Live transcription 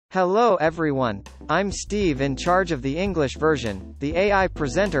Hello everyone, I'm Steve, in charge of the English version, the AI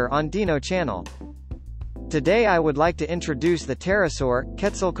presenter on DINOchannnel. Today I would like to introduce the pterosaur,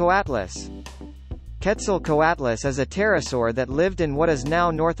 Quetzalcoatlus. Quetzalcoatlus is a pterosaur that lived in what is now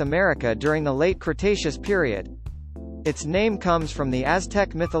North America during the late Cretaceous period. Its name comes from the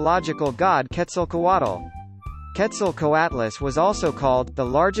Aztec mythological god Quetzalcoatl. Quetzalcoatlus was also called the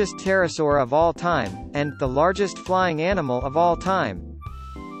largest pterosaur of all time, and the largest flying animal of all time.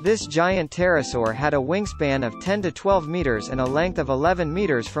 This giant pterosaur had a wingspan of 10 to 12 meters and a length of 11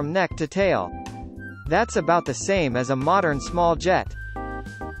 meters from neck to tail. That's about the same as a modern small jet.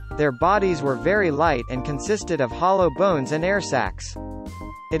 Their bodies were very light and consisted of hollow bones and air sacs.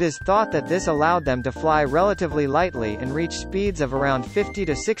 It is thought that this allowed them to fly relatively lightly and reach speeds of around 50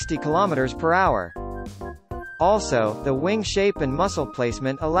 to 60 kilometers per hour. Also, the wing shape and muscle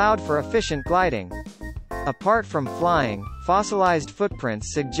placement allowed for efficient gliding. Apart from flying, fossilized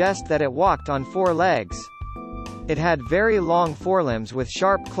footprints suggest that it walked on 4 legs. It had very long forelimbs with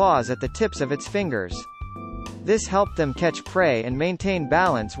sharp claws at the tips of its fingers. This helped them catch prey and maintain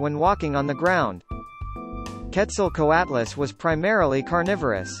balance when walking on the ground. Quetzalcoatlus was primarily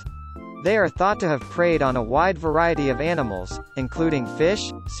carnivorous. They are thought to have preyed on a wide variety of animals, including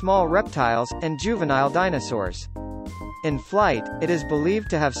fish, small reptiles, and juvenile dinosaurs. In flight, it is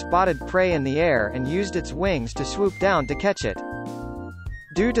believed to have spotted prey in the air and used its wings to swoop down to catch it.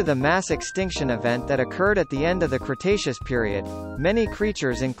 Due to the mass extinction event that occurred at the end of the Cretaceous period, many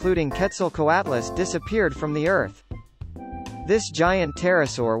creatures including Quetzalcoatlus disappeared from the Earth. This giant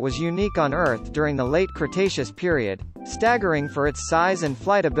pterosaur was unique on Earth during the late Cretaceous period, staggering for its size and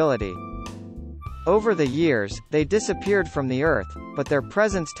flight ability. Over the years, they disappeared from the Earth, but their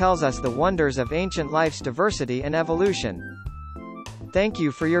presence tells us the wonders of ancient life's diversity and evolution. Thank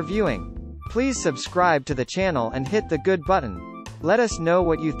you for your viewing. Please subscribe to the channel and hit the good button. Let us know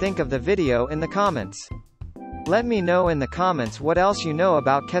what you think of the video in the comments. Let me know in the comments what else you know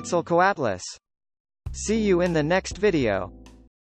about Quetzalcoatlus. See you in the next video.